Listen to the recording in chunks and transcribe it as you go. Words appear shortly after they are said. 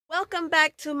welcome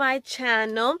back to my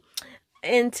channel.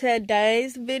 In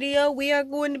today's video, we are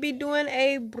going to be doing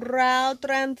a brow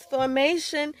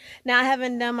transformation. Now, I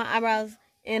haven't done my eyebrows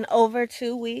in over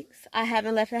 2 weeks. I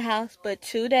haven't left the house but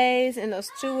 2 days in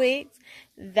those 2 weeks.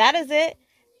 That is it.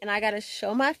 And I got to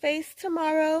show my face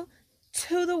tomorrow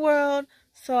to the world.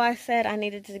 So I said I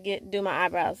needed to do my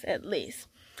eyebrows at least.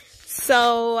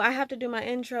 So I have to do my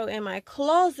intro in my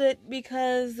closet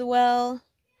because, well,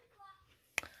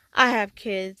 I have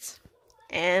kids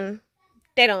and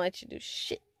they don't let you do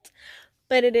shit.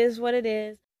 But it is what it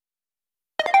is.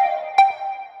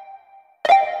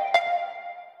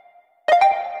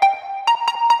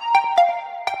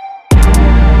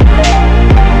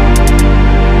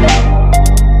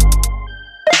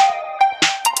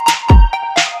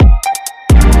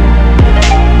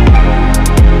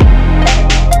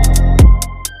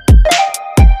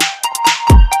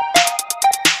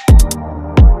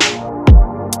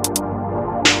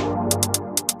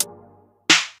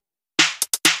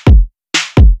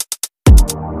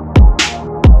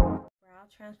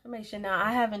 Transformation. Now,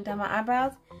 I haven't done my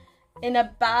eyebrows in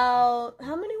about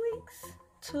how many weeks?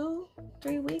 2,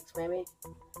 3 weeks maybe.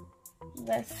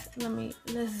 Let's zoom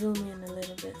in a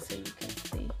little bit so you can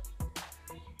see.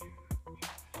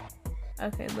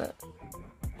 Okay, look.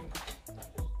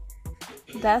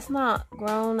 That's not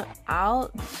grown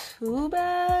out too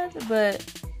bad, but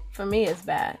for me it's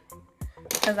bad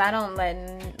because I don't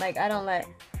let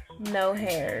no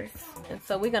hairs. And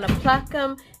so we're gonna pluck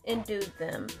them and do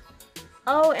them.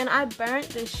 Oh, and I burnt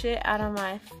the shit out of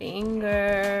my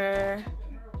finger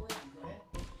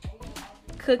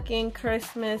cooking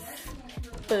Christmas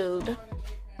food.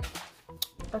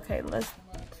 Okay, let's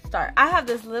start. I have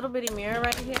this little bitty mirror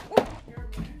right here.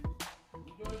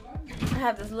 I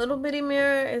have this little bitty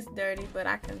mirror. It's dirty, but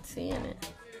I can see in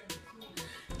it.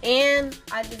 And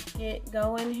I just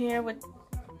go in here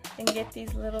and get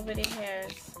these little bitty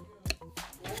hairs.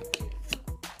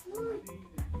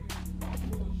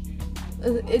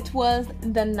 It was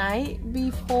the night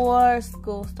before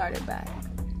school started back.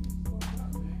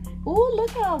 Ooh, look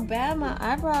how bad my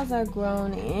eyebrows are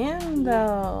grown in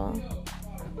though.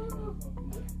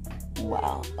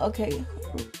 Wow, okay.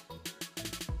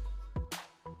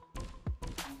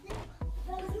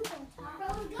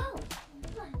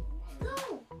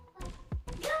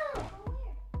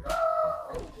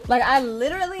 Like, I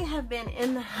literally have been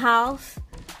in the house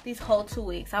these whole 2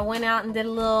 weeks. I went out and did a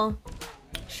little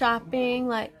shopping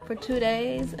like for 2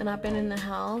 days, and I've been in the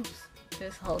house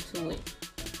this whole 2 weeks.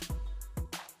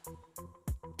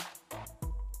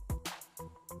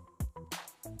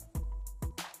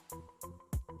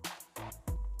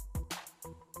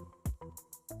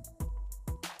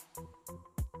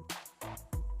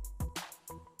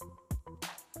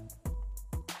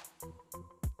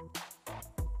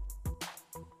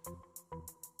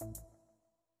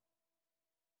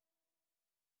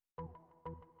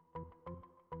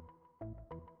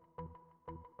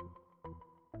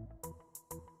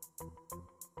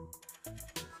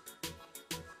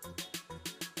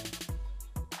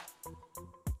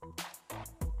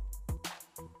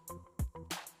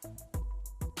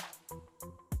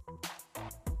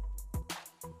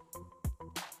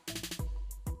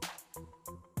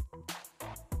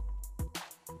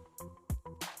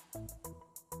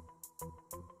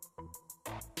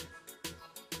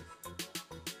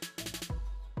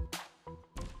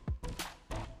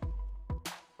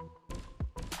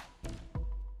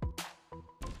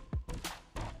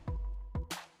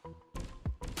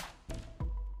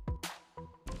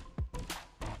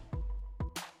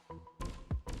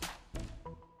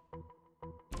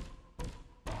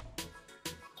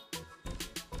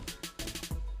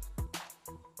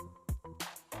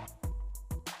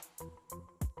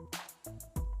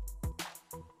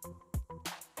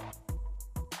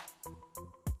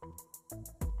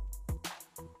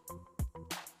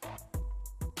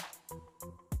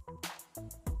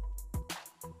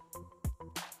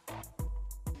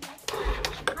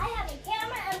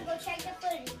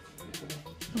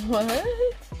 What?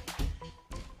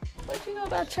 What you know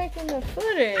about checking the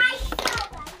footage?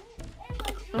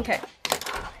 Okay.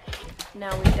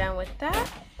 Now we're done with that.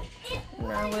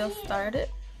 Now we'll start it.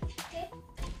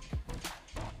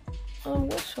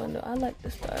 Which one do I like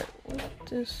to start with?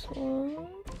 This one.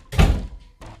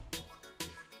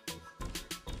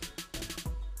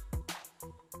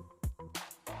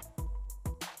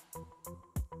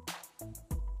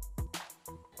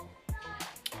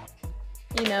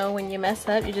 You know, when you mess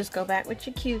up, you just go back with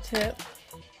your Q-tip.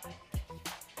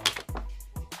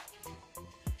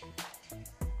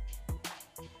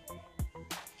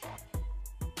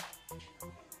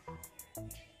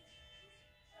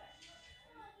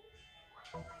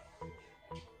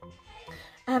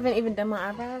 I haven't even done my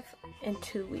eyebrows in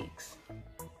 2 weeks.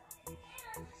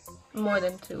 More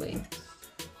than 2 weeks.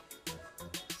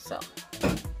 So,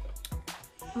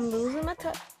 I'm losing my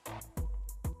touch.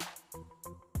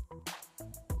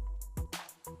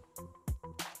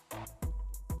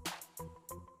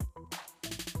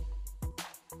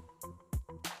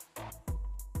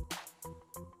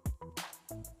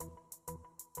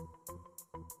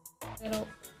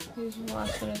 He's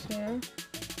washing his hair.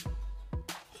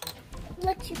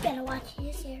 Look, you better watch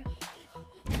his hair.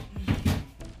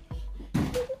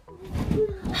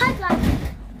 Hi guys!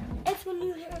 If you're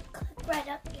new here, click right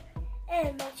up here.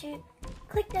 And make sure you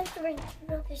click that ring to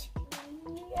notice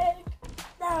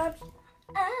thumbs up.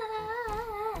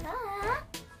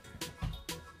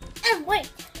 And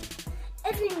wait!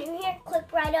 If you're new here,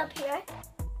 click right up here.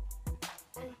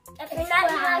 If you're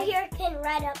not new here, can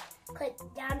right up, click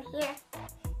down here.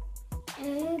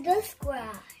 And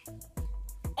subscribe.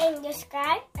 And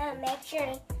subscribe, and make sure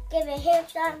to give it a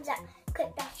huge thumbs up.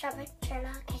 Click that sharp turn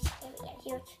on because you give me a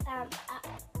huge thumbs up.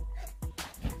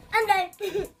 And then,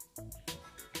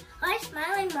 why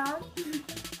smiling, Mom?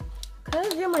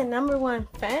 Cause you're my #1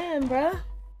 fan, bruh.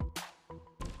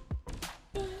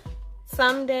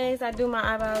 Some days I do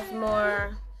my eyebrows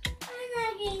more.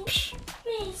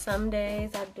 Some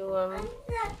days I do them.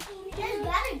 You just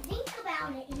gotta think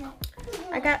about it.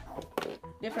 I got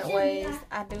different ways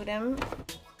I do them.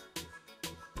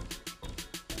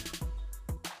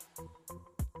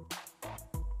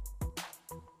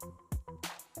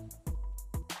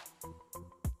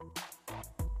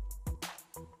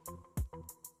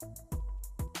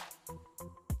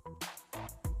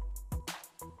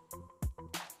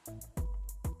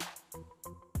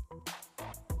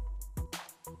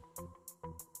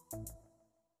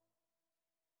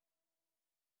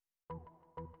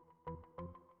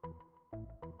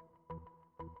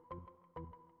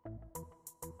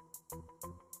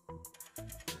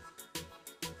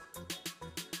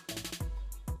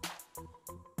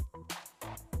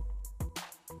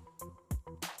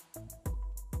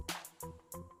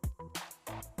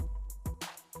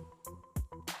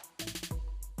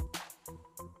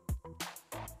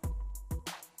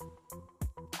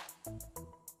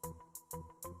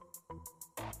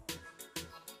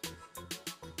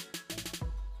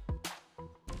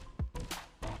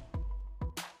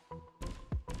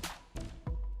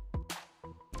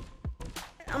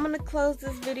 I'm gonna close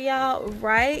this video out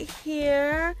right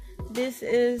here. This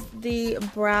is the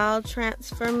brow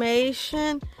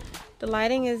transformation. The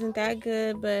lighting isn't that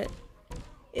good, but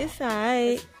it's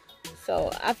alright. So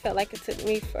I felt like it took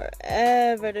me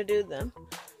forever to do them.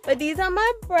 But these are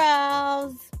my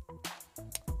brows.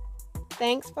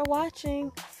 Thanks for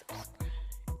watching.